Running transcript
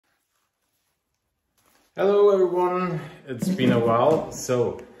Hello everyone, it's been a while.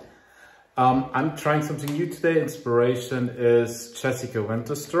 I'm trying something new today. Inspiration is Jessica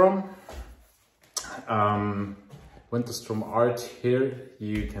Winterstrom. Winterstrom Art here.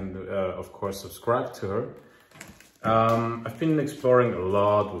 You can of course subscribe to her. I've been exploring a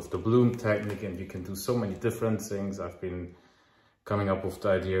lot with the bloom technique, and you can do so many different things. I've been coming up with the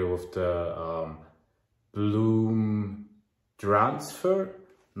idea with the bloom transfer,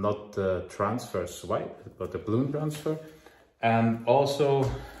 not the transfer swipe, but the bloom transfer. And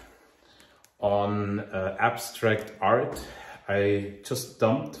also on abstract art, I just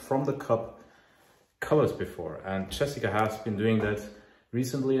dumped from the cup colors before, and Jessica has been doing that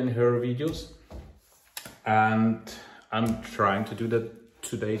recently in her videos, and I'm trying to do that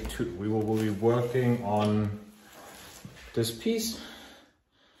today too. We will be working on this piece.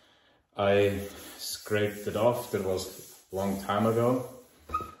 I scraped it off, that was a long time ago.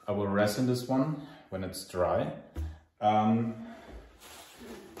 I will resin this one when it's dry. And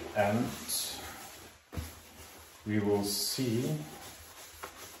we will see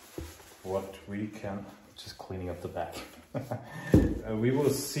what we can, just cleaning up the back. We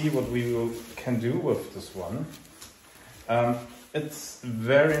will see what we can do with this one. It's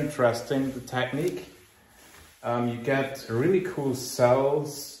very interesting, the technique. You get really cool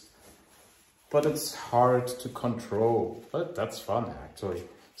cells, but it's hard to control, but that's fun actually.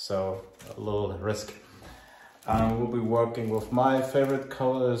 So a little risk. We'll be working with my favorite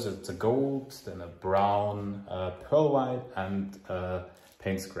colors. It's a gold, then a brown, pearl white, and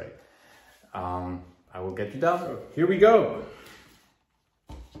Payne's gray. I will get you down. Here we go.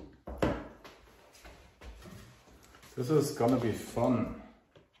 This is gonna be fun.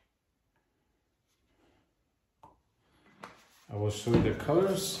 I will show you the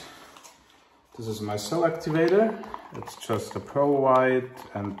colors. This is my cell activator. It's just a pearl white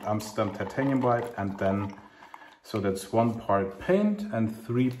and Amsterdam titanium white, and then so that's 1 part paint and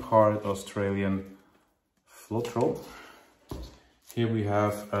 3 part Australian floral. Here we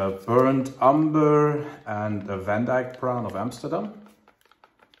have a burnt umber and a Van Dyke brown of Amsterdam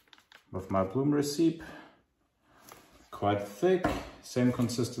with my bloom recipe. Quite thick, same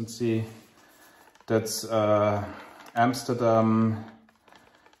consistency. That's Amsterdam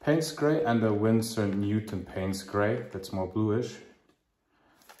Payne's gray and a Winsor Newton Payne's gray. That's more bluish.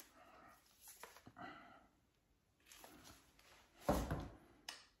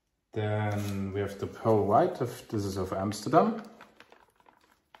 Then we have the pearl white, this is of Amsterdam.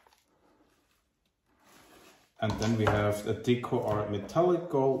 And then we have a Deco Art metallic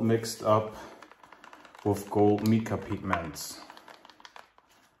gold mixed up with gold mica pigments.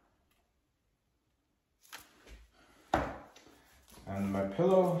 And my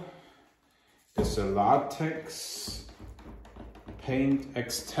pillow is a latex paint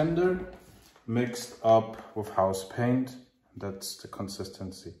extender mixed up with house paint. That's the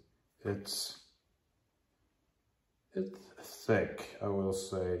consistency. It's thick, I will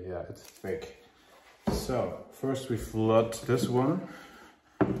say. Yeah, it's thick. So first we flood this one.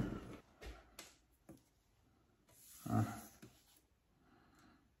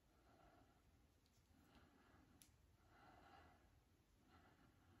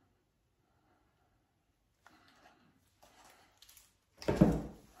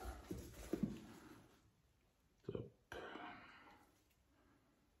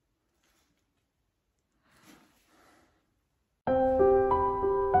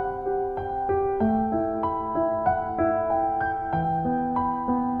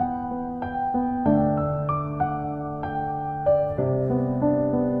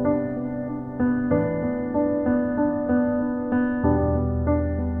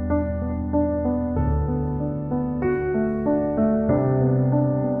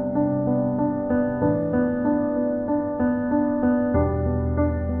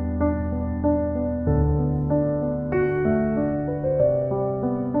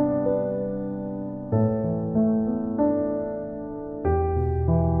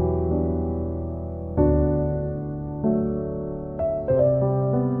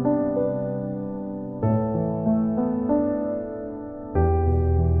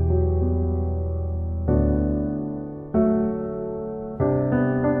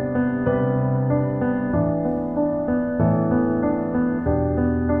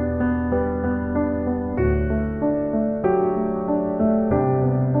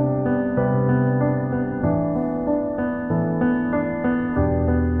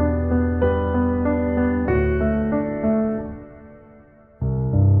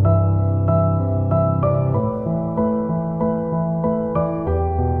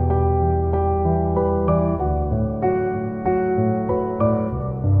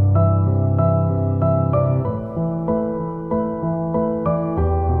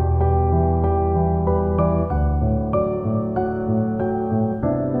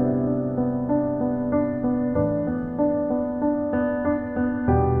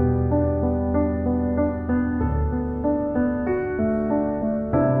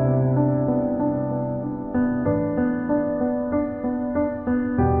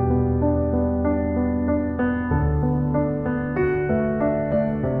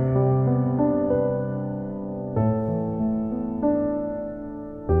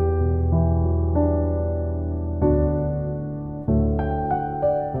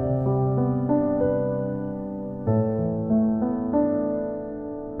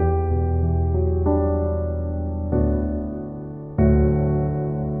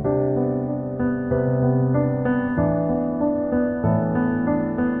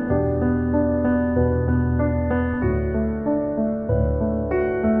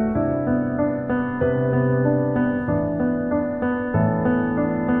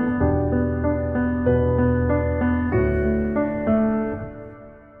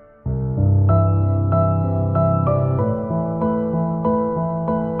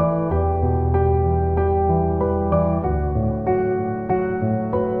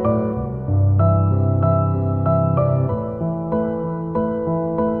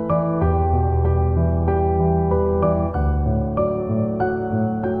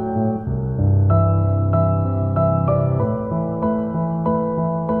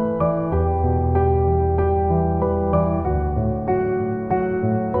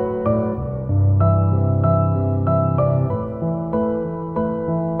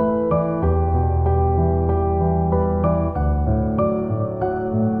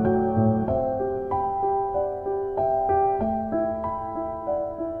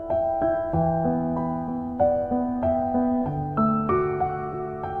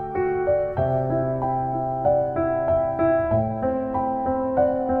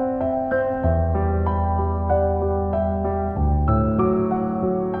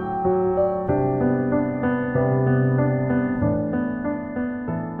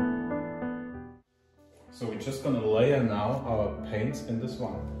 So we're just gonna layer now our paints in this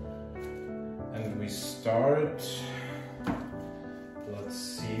one. And we start, let's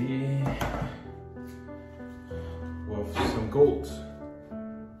see, with some gold.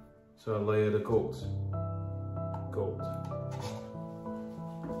 So I layer the gold.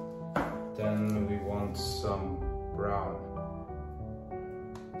 Then we want some brown.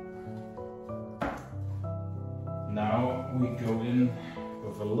 Now we go in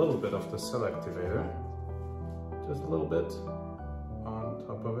with a little bit of the cell activator, just a little bit on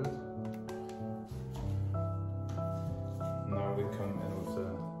top of it. Now we come in with the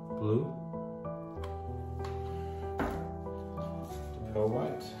blue, the pearl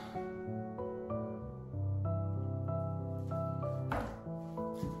white,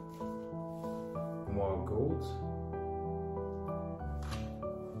 more gold,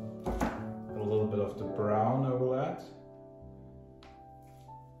 a little bit of the brown I will add,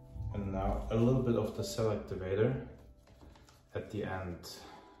 and now a little bit of the cell activator at the end.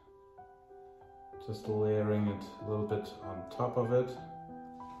 Just layering it a little bit on top of it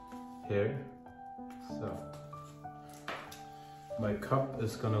here. So my cup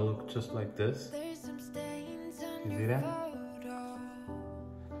is gonna look just like this. You see that?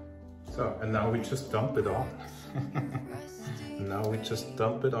 So, and now we just dump it on. Now we just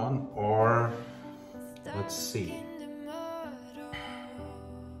dump it on, or let's see.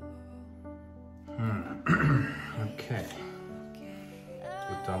 Okay.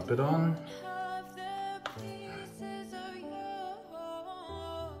 We dump it on.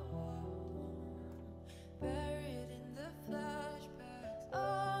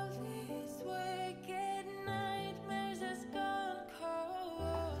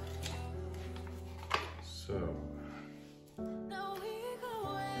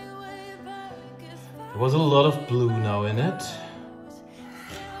 There was a lot of blue now in it.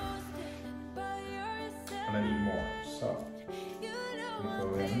 And I need more. So we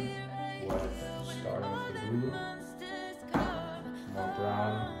go in with starting with the blue, more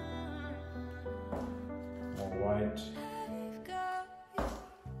brown, more white,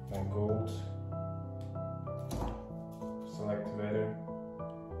 more gold, cell activator.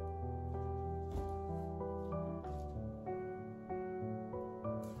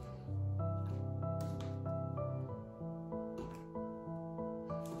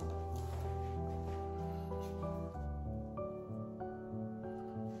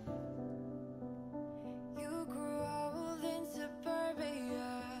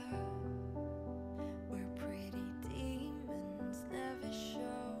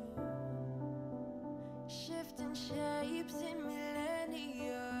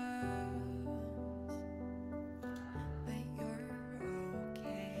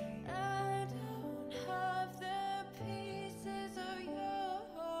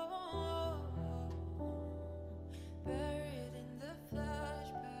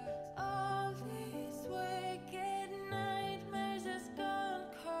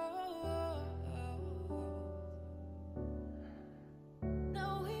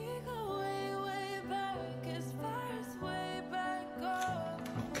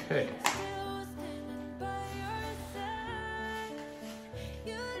 Okay.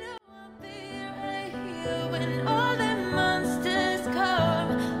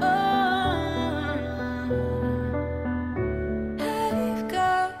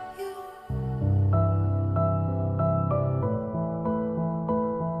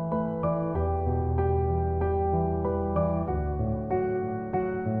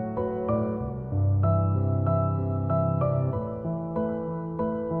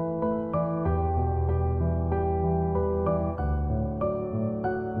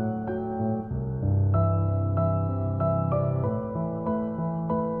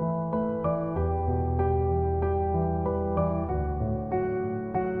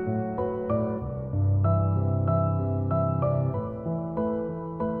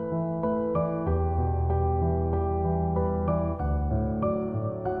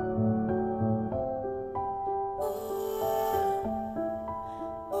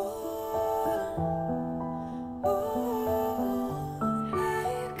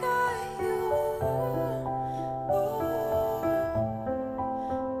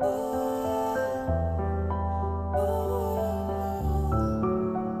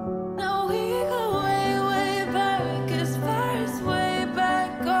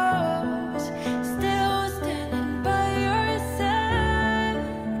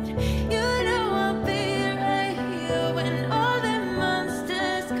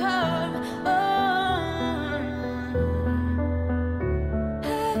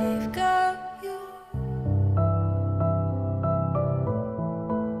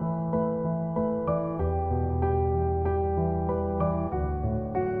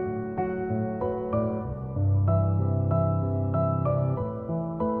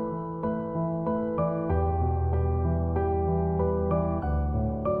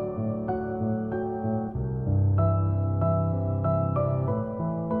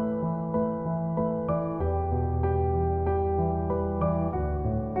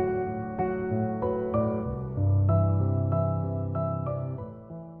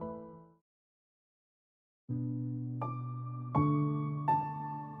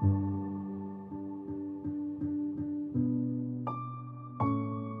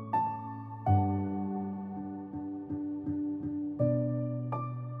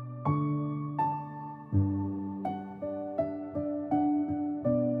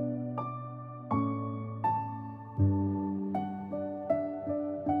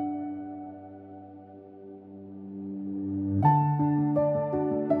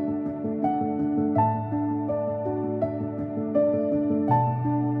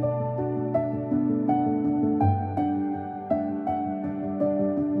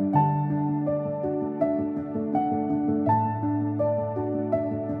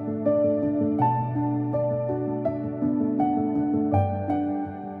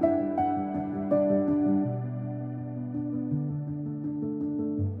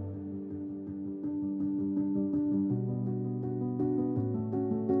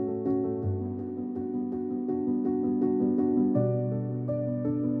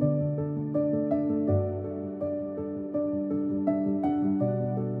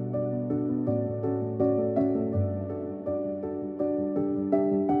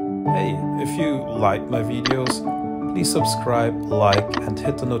 Hey, if you like my videos, please subscribe, like and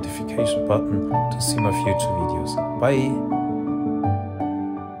hit the notification button to see my future videos. Bye!